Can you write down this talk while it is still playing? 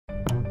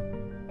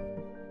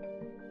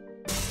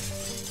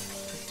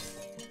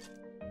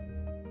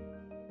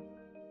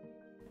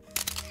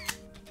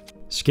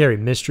Scary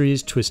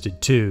Mysteries,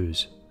 Twisted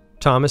Twos,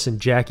 Thomas and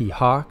Jackie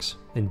Hawks,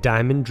 and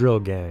Diamond Drill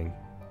Gang.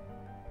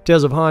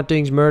 Tales of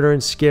hauntings, murder,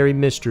 and scary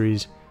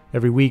mysteries.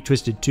 Every week,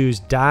 Twisted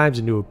Twos dives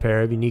into a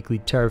pair of uniquely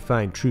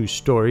terrifying true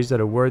stories that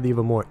are worthy of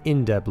a more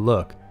in-depth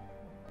look.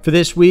 For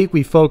this week,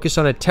 we focus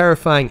on a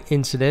terrifying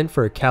incident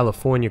for a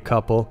California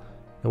couple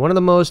and one of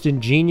the most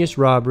ingenious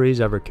robberies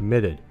ever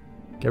committed.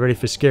 Get ready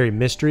for Scary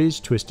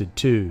Mysteries, Twisted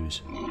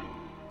Twos.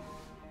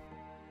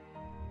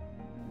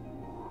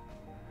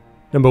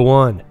 Number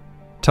 1.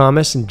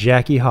 Thomas and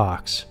Jackie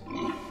Hawks.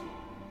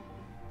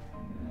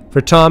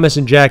 For Thomas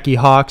and Jackie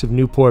Hawks of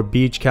Newport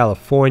Beach,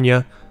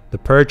 California, the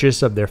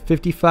purchase of their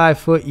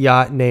 55-foot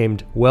yacht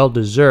named Well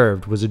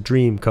Deserved was a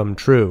dream come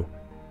true.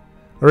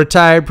 A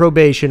retired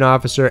probation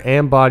officer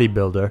and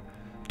bodybuilder,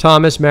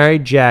 Thomas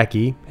married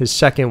Jackie, his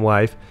second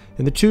wife,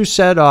 and the two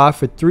set off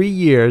for 3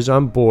 years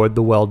on board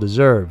the Well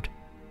Deserved.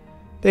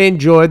 They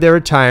enjoyed their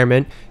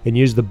retirement and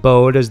used the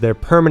boat as their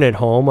permanent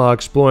home while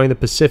exploring the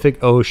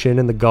Pacific Ocean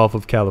and the Gulf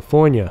of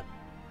California.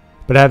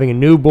 But having a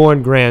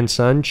newborn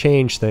grandson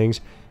changed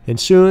things, and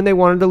soon they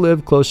wanted to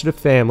live closer to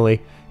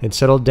family and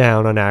settle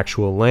down on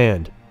actual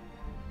land.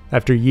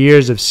 After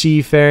years of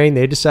seafaring,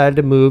 they decided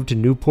to move to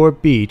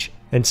Newport Beach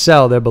and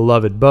sell their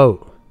beloved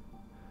boat.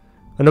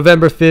 On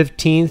November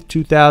 15,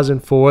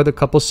 2004, the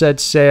couple set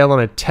sail on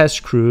a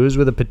test cruise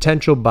with a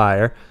potential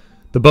buyer.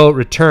 The boat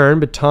returned,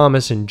 but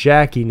Thomas and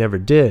Jackie never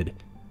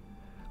did.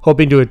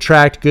 Hoping to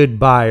attract good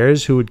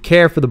buyers who would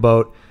care for the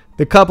boat,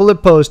 the couple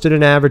had posted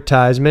an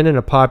advertisement in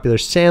a popular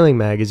sailing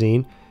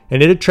magazine,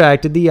 and it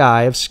attracted the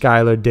eye of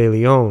Skylar De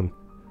Leon.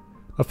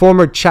 A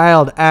former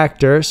child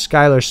actor,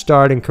 Skylar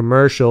starred in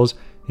commercials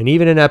and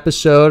even an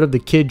episode of the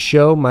kids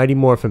show Mighty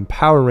Morphin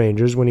Power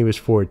Rangers when he was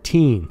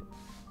 14.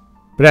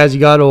 But as he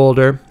got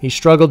older, he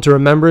struggled to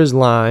remember his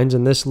lines,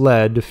 and this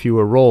led to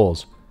fewer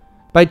roles.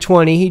 By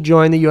 20, he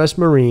joined the U.S.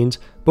 Marines,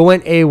 but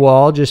went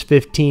AWOL just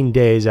 15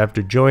 days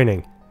after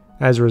joining.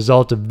 As a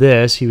result of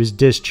this, he was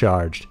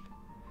discharged.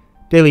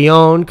 De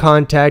Leon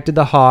contacted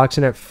the Hawks,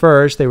 and at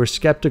first they were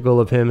skeptical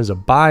of him as a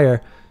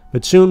buyer,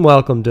 but soon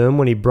welcomed him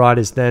when he brought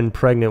his then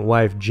pregnant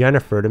wife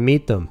Jennifer to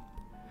meet them.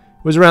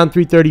 It was around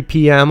 3:30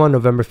 p.m. on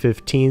November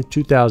 15,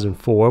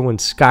 2004, when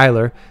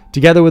Skylar,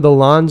 together with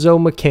Alonzo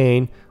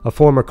McCain, a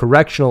former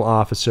correctional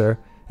officer,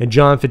 and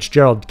John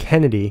Fitzgerald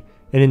Kennedy,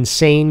 an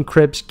insane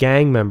Crips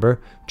gang member,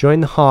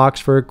 joined the Hawks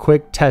for a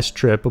quick test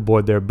trip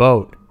aboard their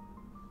boat.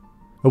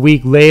 A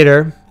week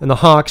later, and the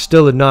Hawks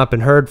still had not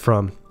been heard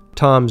from.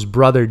 Tom's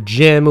brother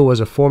Jim, who was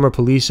a former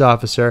police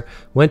officer,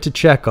 went to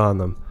check on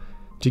them.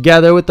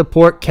 Together with the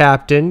port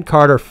captain,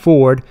 Carter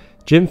Ford,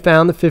 Jim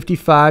found the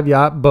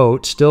 55-yacht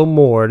boat still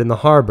moored in the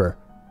harbor.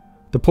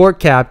 The port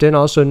captain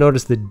also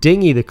noticed the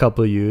dinghy the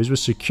couple used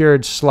was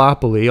secured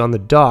sloppily on the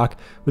dock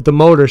with the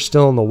motor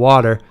still in the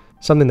water,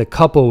 something the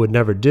couple would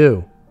never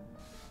do.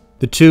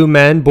 The two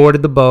men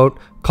boarded the boat,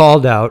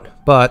 called out,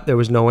 but there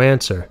was no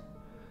answer.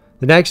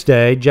 The next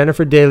day,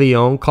 Jennifer De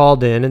Leon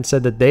called in and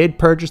said that they had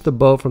purchased the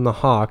boat from the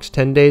Hawks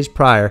 10 days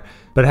prior,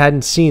 but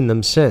hadn't seen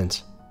them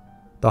since.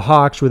 The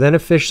Hawks were then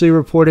officially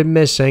reported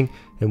missing,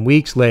 and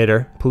weeks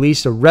later,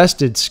 police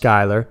arrested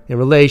Skylar in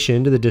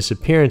relation to the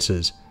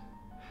disappearances.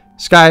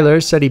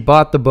 Skylar said he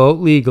bought the boat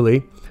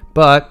legally,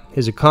 but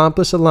his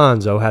accomplice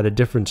Alonzo had a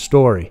different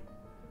story.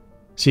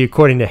 See,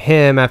 according to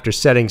him, after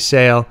setting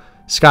sail,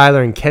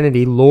 Skylar and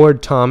Kennedy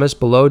lured Thomas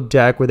below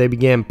deck where they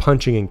began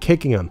punching and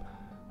kicking him.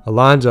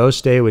 Alonzo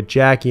stayed with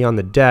Jackie on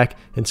the deck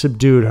and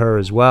subdued her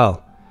as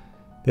well.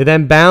 They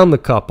then bound the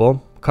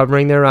couple,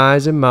 covering their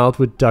eyes and mouth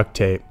with duct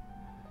tape.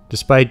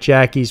 Despite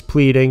Jackie's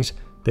pleadings,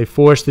 they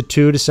forced the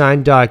two to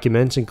sign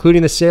documents,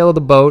 including the sale of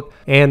the boat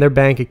and their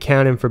bank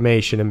account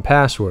information and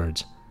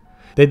passwords.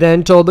 They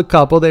then told the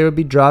couple they would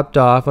be dropped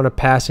off on a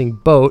passing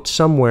boat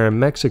somewhere in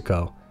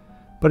Mexico.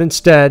 But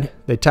instead,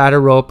 they tied a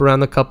rope around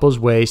the couple's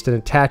waist and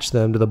attached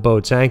them to the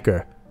boat's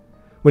anchor.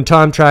 When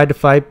Tom tried to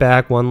fight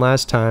back one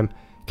last time,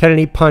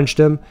 Kennedy punched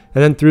him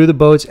and then threw the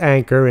boat's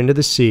anchor into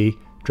the sea,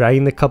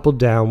 dragging the couple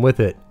down with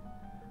it.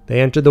 They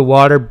entered the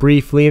water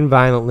briefly and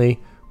violently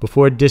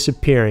before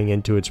disappearing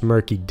into its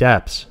murky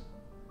depths.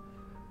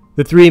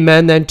 The three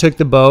men then took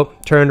the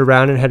boat, turned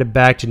around, and headed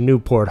back to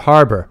Newport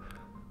Harbor.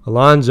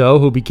 Alonzo,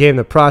 who became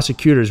the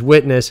prosecutor's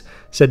witness,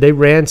 said they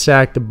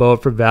ransacked the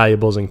boat for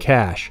valuables and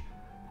cash.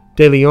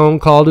 De Leon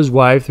called his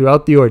wife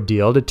throughout the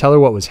ordeal to tell her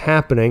what was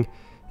happening,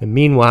 and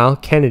meanwhile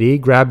Kennedy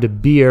grabbed a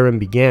beer and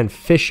began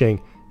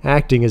fishing,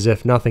 acting as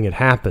if nothing had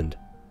happened.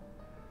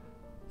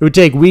 It would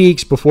take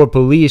weeks before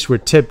police were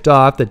tipped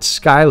off that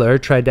Skylar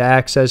tried to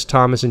access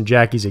Thomas and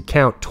Jackie's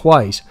account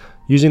twice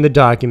using the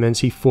documents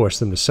he forced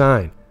them to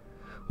sign.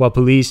 While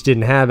police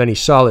didn't have any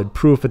solid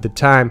proof at the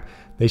time,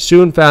 they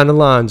soon found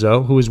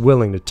Alonzo, who was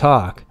willing to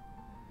talk.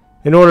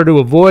 In order to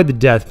avoid the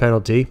death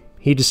penalty,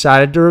 he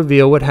decided to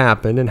reveal what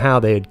happened and how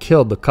they had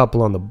killed the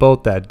couple on the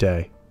boat that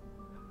day.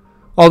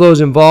 All those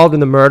involved in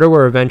the murder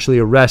were eventually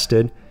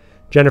arrested.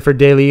 Jennifer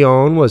De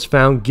Leon was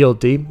found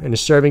guilty and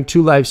is serving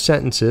 2 life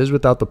sentences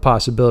without the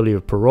possibility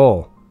of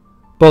parole.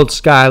 Both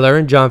Skylar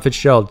and John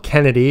Fitzgerald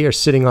Kennedy are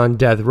sitting on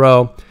death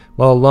row,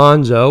 while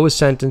Alonzo was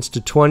sentenced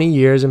to 20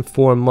 years and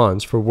 4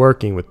 months for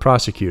working with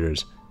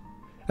prosecutors.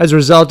 As a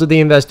result of the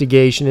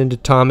investigation into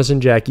Thomas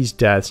and Jackie's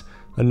deaths,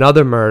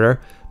 another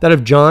murder, that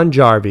of John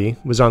Jarvie,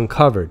 was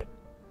uncovered.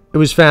 It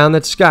was found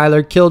that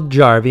Schuyler killed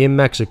Jarvie in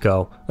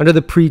Mexico under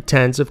the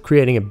pretense of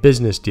creating a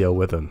business deal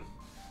with him.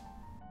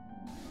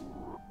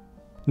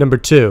 Number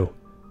 2.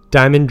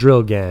 Diamond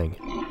Drill Gang.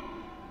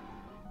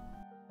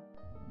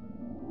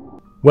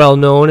 Well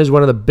known as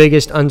one of the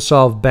biggest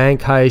unsolved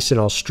bank heists in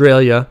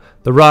Australia,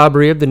 the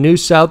robbery of the New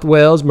South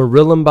Wales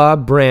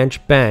Marillambah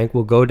Branch Bank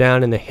will go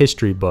down in the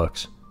history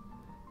books.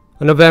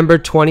 On November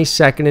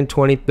 22nd and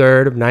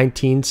 23rd of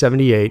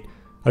 1978,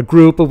 a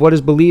group of what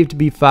is believed to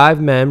be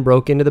 5 men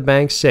broke into the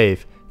bank's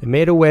safe and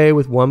made away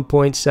with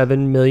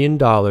 $1.7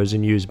 million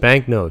in used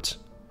banknotes.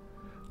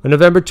 On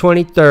November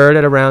 23rd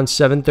at around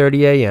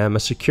 7:30 a.m.,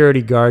 a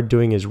security guard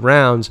doing his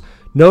rounds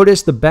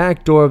noticed the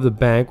back door of the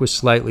bank was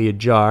slightly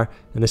ajar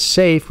and the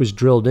safe was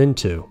drilled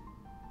into.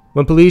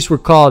 When police were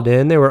called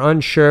in, they were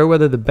unsure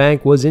whether the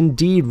bank was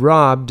indeed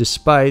robbed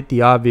despite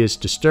the obvious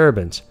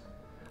disturbance.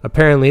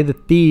 Apparently, the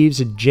thieves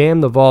had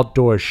jammed the vault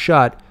doors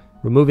shut,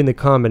 removing the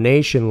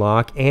combination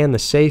lock and the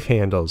safe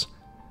handles.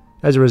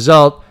 As a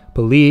result,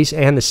 police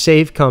and the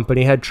safe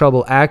company had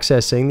trouble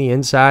accessing the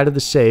inside of the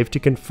safe to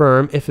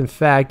confirm if in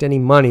fact any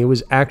money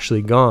was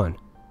actually gone.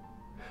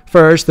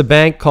 First, the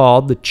bank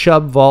called the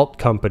Chubb Vault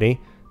Company,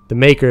 the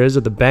makers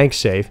of the bank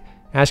safe,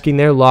 asking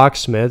their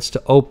locksmiths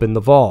to open the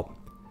vault.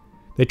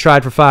 They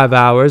tried for 5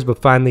 hours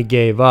but finally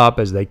gave up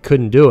as they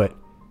couldn't do it.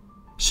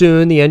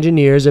 Soon, the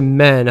engineers and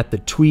men at the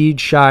Tweed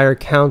Shire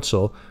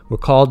Council were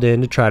called in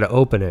to try to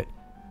open it.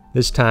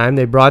 This time,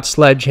 they brought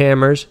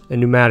sledgehammers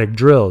and pneumatic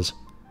drills.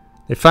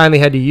 They finally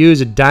had to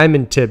use a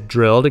diamond-tip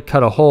drill to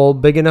cut a hole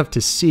big enough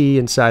to see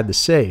inside the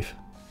safe.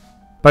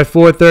 By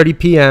 4:30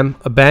 p.m.,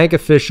 a bank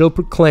official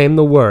proclaimed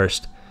the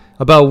worst.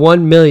 About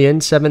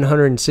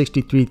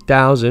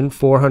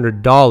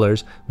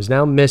 $1,763,400 was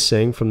now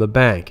missing from the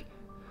bank.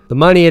 The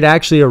money had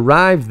actually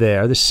arrived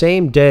there the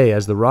same day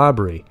as the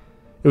robbery.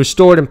 It was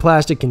stored in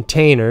plastic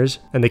containers,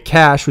 and the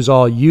cash was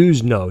all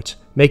used notes,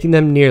 making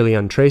them nearly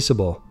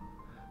untraceable.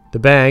 The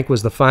bank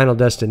was the final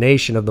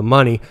destination of the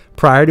money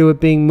prior to it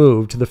being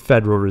moved to the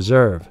Federal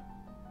Reserve.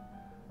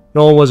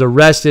 No one was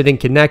arrested in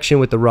connection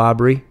with the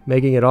robbery,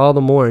 making it all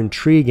the more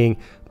intriguing,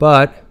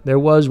 but there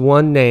was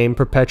one name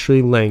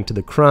perpetually linked to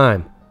the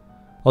crime.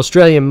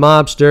 Australian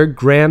mobster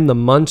Graham the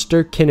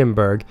Munster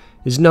Kinnenberg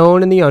is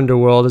known in the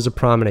underworld as a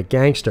prominent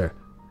gangster.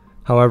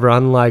 However,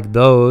 unlike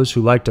those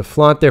who like to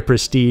flaunt their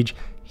prestige,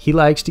 he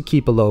likes to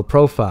keep a low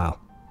profile.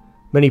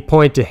 Many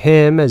point to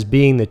him as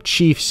being the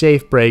chief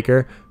safe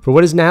breaker for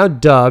what is now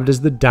dubbed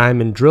as the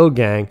Diamond Drill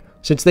Gang,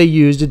 since they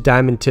used a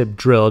diamond-tip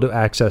drill to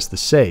access the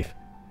safe.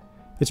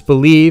 It's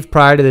believed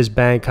prior to this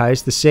bank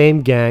heist, the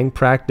same gang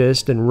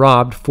practiced and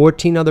robbed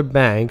 14 other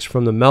banks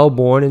from the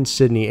Melbourne and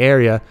Sydney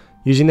area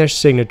using their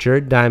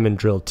signature diamond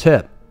drill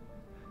tip.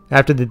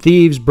 After the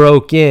thieves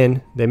broke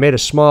in, they made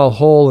a small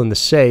hole in the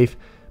safe,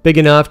 big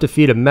enough to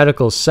feed a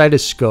medical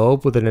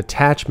cystoscope with an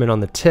attachment on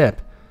the tip.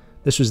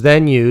 This was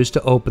then used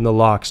to open the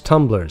lock's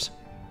tumblers.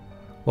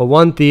 While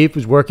one thief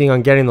was working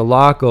on getting the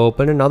lock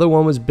open, another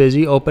one was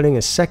busy opening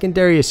a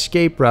secondary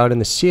escape route in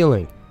the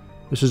ceiling.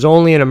 This was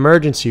only an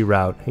emergency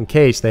route in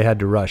case they had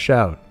to rush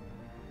out.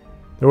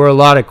 There were a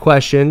lot of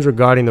questions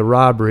regarding the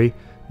robbery,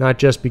 not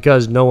just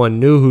because no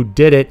one knew who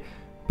did it,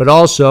 but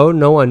also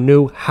no one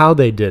knew how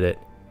they did it.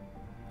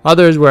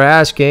 Others were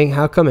asking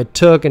how come it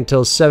took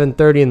until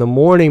 7:30 in the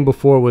morning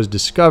before it was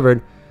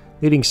discovered,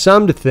 leading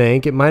some to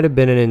think it might have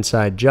been an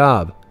inside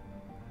job.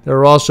 There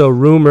were also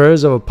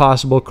rumors of a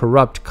possible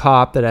corrupt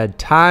cop that had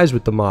ties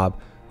with the mob,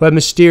 who had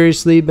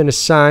mysteriously been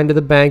assigned to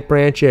the bank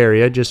branch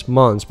area just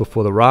months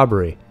before the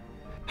robbery.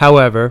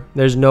 However,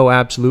 there's no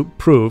absolute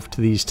proof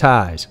to these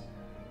ties.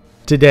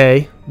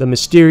 Today, the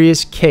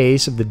mysterious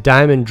case of the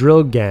Diamond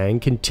Drill Gang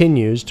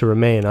continues to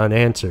remain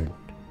unanswered.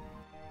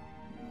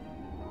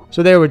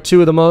 So there were 2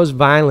 of the most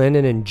violent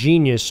and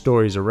ingenious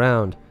stories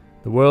around.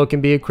 The world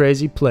can be a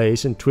crazy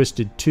place, and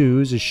Twisted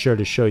Twos is sure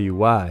to show you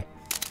why.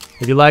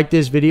 If you liked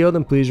this video,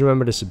 then please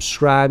remember to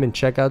subscribe and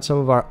check out some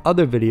of our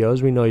other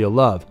videos we know you'll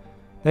love.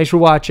 Thanks for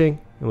watching,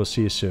 and we'll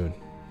see you soon.